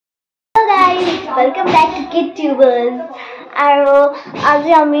Welcome back to KidTubers. আৰু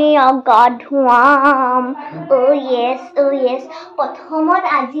আজি আমি গা ধুৱাম oh yes প্ৰথমত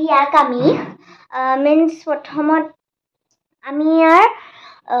আজি ইয়াক আমি প্ৰথমত আমি ইয়াৰ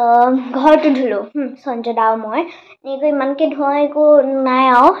ঘৰটো ধুলো সঞ্জয় দা মই এনেকৈ ইমানকৈ ধোৱা একো নাই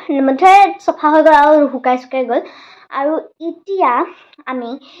আৰু মুঠতে চফা হৈ গ'ল আৰু শুকাই গ'ল আৰু এতিয়া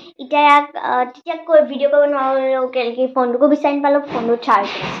ইয়াক তেতিয়া ভিডিঅ' কৰিব নোৱাৰিলোঁ কেনেকৈ ফোনটোকো বিচাৰি নাপালোঁ ফোনটো চাৰ্জ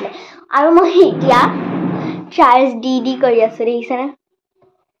আছিলে আৰু মই এতিয়া চাৰ্জ দি কৰি আছোঁ দেখিছেনে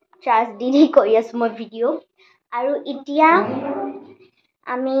চাৰ্জ দি কৰি আছোঁ মই ভিডিঅ' আৰু এতিয়া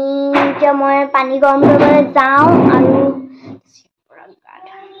মই পানী গৰম কৰিবলৈ যাওঁ আৰু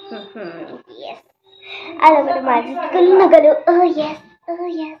yes I love it my school nagalu oh yes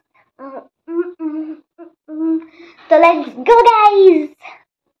so let's go guys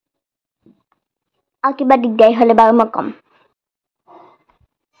akiba digai hole baru মই কম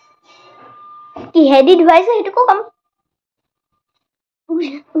কি হেডি ধুৱাইছে হেতু কম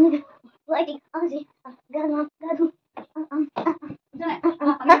whity আজি গাধু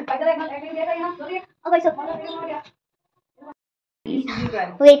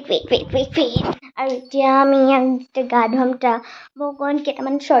wait আৰু এতিয়া আমি গা ধুৱাম মই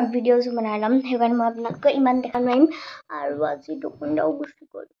কেইটামান শৰ্ট ভিডিঅ'জ বনাই ল'ম সেইকাৰণে মই আপোনালোকক ইমান দেখা নোৱাৰিম আৰু আজি দুকুণ্ডাও গুচি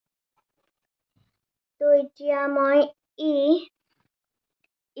গ'ল তো এতিয়া মই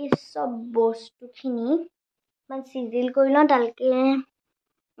এই চব বস্তুখিনি সিজিল কৰি লওঁ তালকে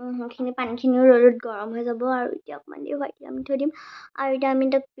সেইখিনি পানীখিনিও ৰ'দত গৰম হৈ যাব আৰু এতিয়া অকণমান দেৰি হোৱাইটলি আমি থৈ দিম আৰু এতিয়া আমি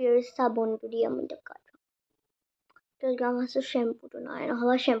তাক পিয়ৰ চাবোনটো দি আমি তাক গা ধুৱাম গাম আছে শ্যাম্পুটো নাই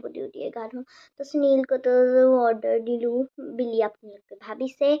নহ'বা শ্যাম্পু দিয়ে গা ধুৱাম তাৰপিছত নীল কাটাৰো অৰ্ডাৰ দিলোঁ বুলি আপোনালোকে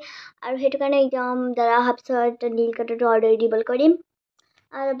ভাবিছে আৰু সেইটো কাৰণে একদম দাদা অহাৰ পিছত নীল কাটাৰটো অৰ্ডাৰ দিবলৈ কৰিম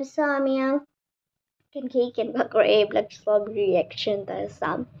আৰু তাৰপিছত আমি কেনেকুৱা কৰে এইবিলাক চব ৰিয়েকশ্যন তাৰ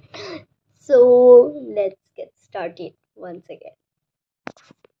চাম so let's get started once again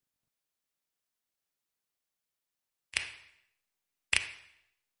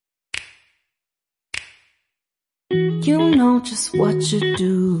You know just what you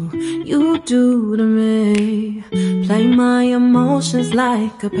do to me. Play my emotions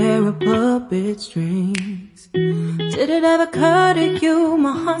like a pair of puppet strings. Did it ever occur to you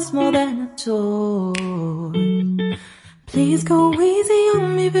my heart's more than a toy? Please go easy on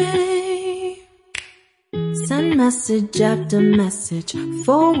me, babe. Send message after message,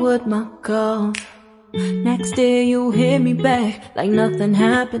 forward my calls. Next day you hit me back like nothing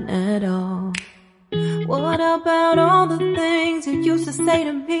happened at all. What about all the things you used to say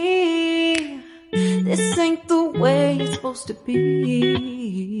to me? This ain't the way it's supposed to be.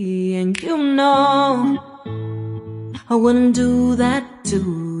 And you know I wouldn't do that to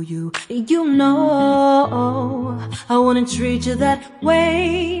you. You know I wouldn't treat you that way.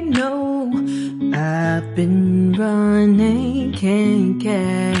 No, I've been running, can't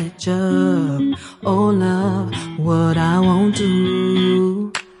catch up. Oh love, what I won't do.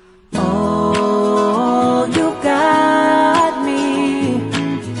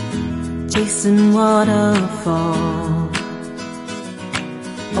 Chasing waterfalls.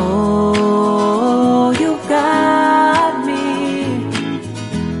 Oh, you got me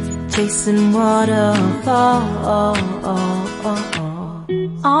chasing waterfalls.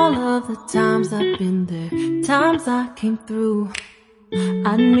 All of the times I've been there, times I came through.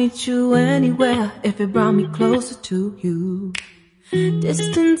 I'd meet you anywhere if it brought me closer to you.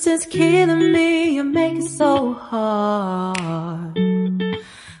 Distance is killing me, you make it so hard.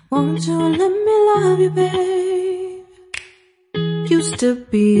 Won't you let me love you, babe? Used to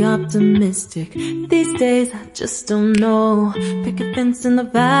be optimistic. These days I just don't know. Pick a fence in the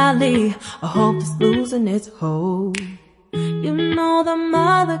valley. I hope it's losing its hold. You know them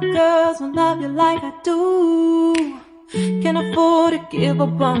other girls won't love you like I do. Can't afford to give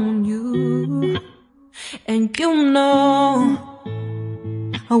up on you. And you know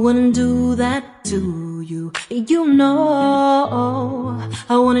I wouldn't do that to you. You know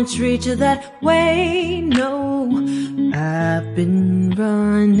I wouldn't treat you that way. No, I've been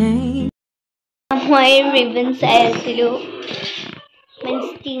running. My ribbons are blue. My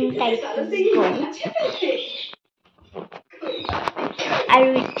steam type is gold.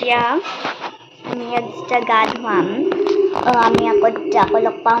 Arutia, আমি একটা গা ধুৱাম আমি আকৌ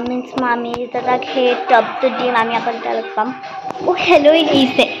লগ পাম means আমি যেতিয়া সেই টপটো দিম আমি আকৌ তেতিয়া লগ পাম হেল'ইন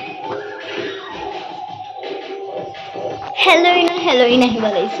আহিছে হেল'ইন আহিব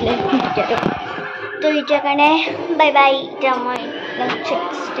লাগিছিলে তো এতিয়া কাৰণে বাই বাই এতিয়া মই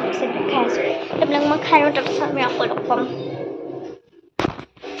চিপছ খাই আছোঁ এইবিলাক মই খাই তাৰপিছত আমি আকৌ লগ পাম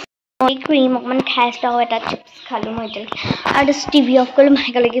মই ক্ৰীম অকমান খাই আছিলোঁ আৰু এটা চিপছ খালোঁ মই এতিয়ালৈকে আৰু টিভি অফ কৰিলোঁ মই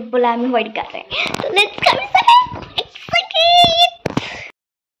একেলগে বোলা আমি হোৱাইট গাতে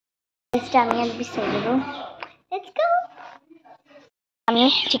আমি আজি বিচাৰি দিলোঁ আমি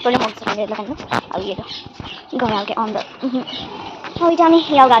ঠিক কৰিলে মন চাগে আৰু এইটো গড়ালকৈ অন আৰু এতিয়া আমি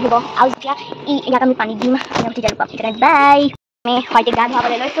সেয়াও গা ধুব আৰু যেতিয়া ইয়াক আমি পানী দিম আমি তেতিয়া পাম তেতিয়া বাই আমি হোৱাইটে গা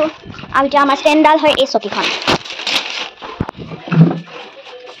ধুৱাবলৈ লৈছোঁ আৰু এতিয়া আমাৰ ষ্টেণ্ডডাল হয় এই চকীখন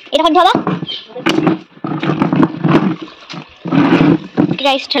এইডোখৰত ধৰা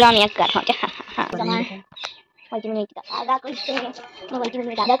গাইছ চলো আমি ইয়াক গা ধুৱাওঁতে আমাৰ হোৱাইটে মানে দাদা কৰিছে হোৱাইটে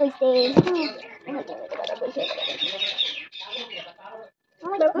মানে দাদা কৰিছে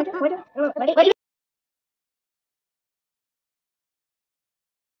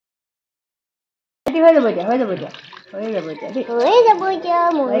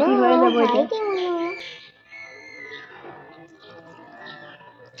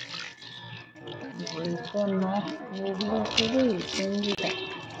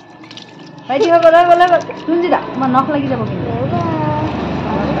নখ লাগি যাব কিন্তু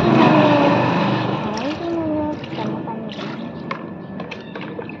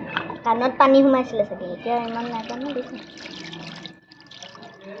কাণত পানী সোমাইছিলে চাগে এতিয়া ইমান নাজানো দেখিছোঁ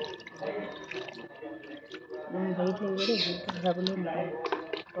হেৰি থাকিব দেই ঘূৰাবলৈ নাপায়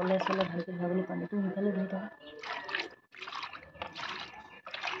তলে চলে ভালকৈ ঘূৰাবলৈ পানীটো সোনকালে ধুই থাকা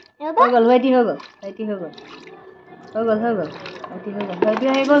হৈ গ'ল হোৱাইটি হৈ গ'ল হোৱাইটি হৈ গ'ল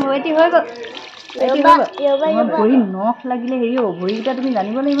ভৰি নখ লাগিলে হেৰি হ'ব ভৰিকেইটা তুমি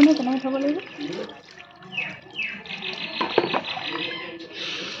জানিব লাগিব নহয় কেনেকৈ থ'ব লাগিব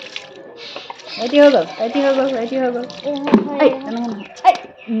হোৱাইটি হৈ গ'ল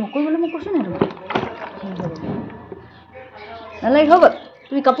নকৰিবলৈ মই কৈছোঁ নাই তোমাক নালাগে হৈ গ'ল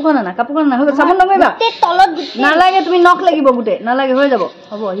তুমি কাপোৰখন আনা হৈ গ'ল চাবোন নকৰিবা নালাগে তুমি নখ লাগিব গোটেই নালাগে হৈ যাব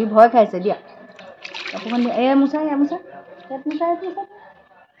হ'ব সি ভয় খাইছে দিয়া কাপোৰখন দিয়া এয়া মোচা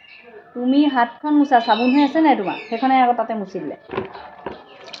তুমি হাতখন মোচা চাবোন হৈ আছে নাই তোমাৰ সেইখনে আকৌ তাতে মুচি দিলে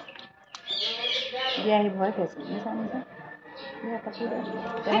দিয়া সি ভয় খাইছে মোচা দিয়া কাপোৰ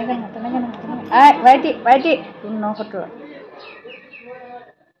দিয়া তেনেকৈ নহয় ভাইটি তুমি নখ সতৰা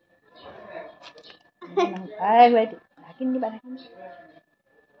ভাইটি ঢাকিন দিবা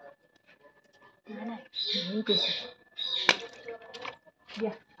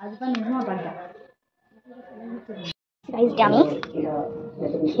দিয়া আজিপৰা নোহোৱা বান্ধা গাইজ এতিয়া আমি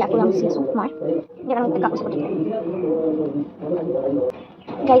ইয়াকো মুচি আছোঁ মই ইয়াত আমি কাপোৰ চাপোৰ দিম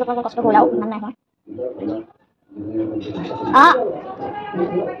গাইজ আপোনালোকে কষ্ট হ'ল আৰু ইমান নাই মই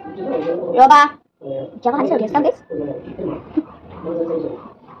ৰ'বা এতিয়া ভাবিছোঁ গেছ গাইজ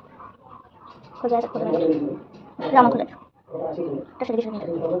খোজাই ৰামা খোজাই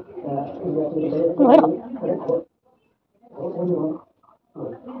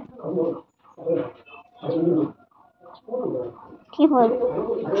কি হ'ল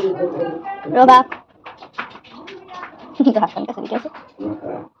ৰ'বা হাতখন কাছে দিকে আছে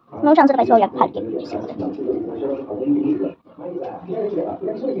মই চান্স পাইছোঁ ইয়াক ভালকৈ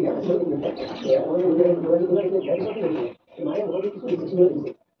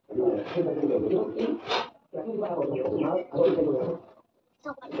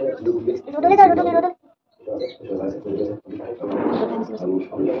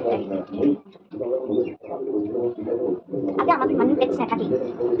Tapi amat manu tek saya tadi.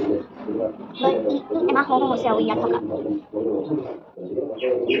 Emang homo mau saya lihat apa?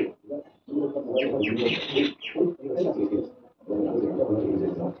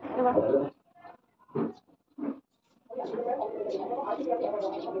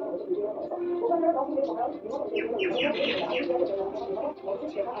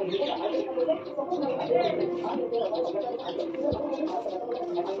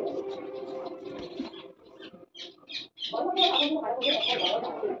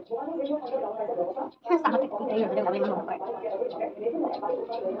 Sangat tidak ya, udah kami mau pakai.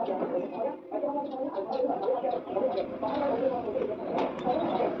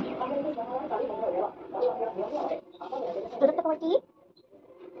 Sudah tak lagi?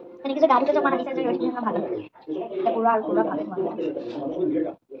 Ini kita gaduh saja mana bisa jadi orang yang bagus. Kita pura bagus mana.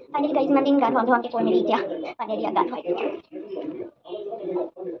 Tadi guys nanti gaduh orang ke koin dia. Tadi dia gaduh.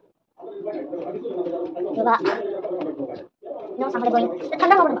 Coba. No sampai boy.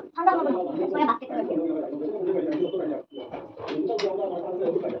 Tanda mau. Soalnya basket lagi.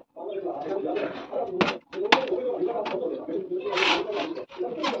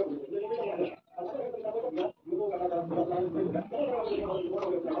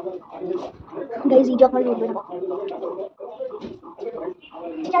 Guys, video aku dulu dulu.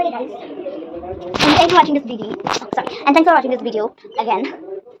 Sorry guys. And thanks for watching this video. And thanks for watching this video again.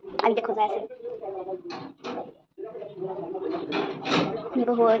 আমি যে খোজাই আছে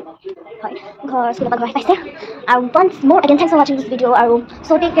neighborhood হয় ঘৰ স্কুলৰ পৰা ঘৰ পাইছে আৰু once more again thanks for watching this video আৰু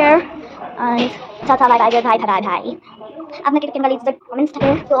so take care and tata bye bye bye bye bye আপনাকে কেনেকুৱা লাগিছে কমেন্টছ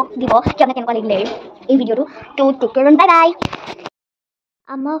থাকে তো দিব কি আপোনাক কেনেকুৱা লাগিলে এই ভিডিঅ'টো তো take care and bye bye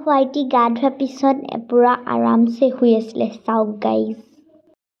আমাৰ হোৱাইটি গা ধোৱাৰ পিছত পুৰা আৰামছে শুই আছিলে চাওক গাইজ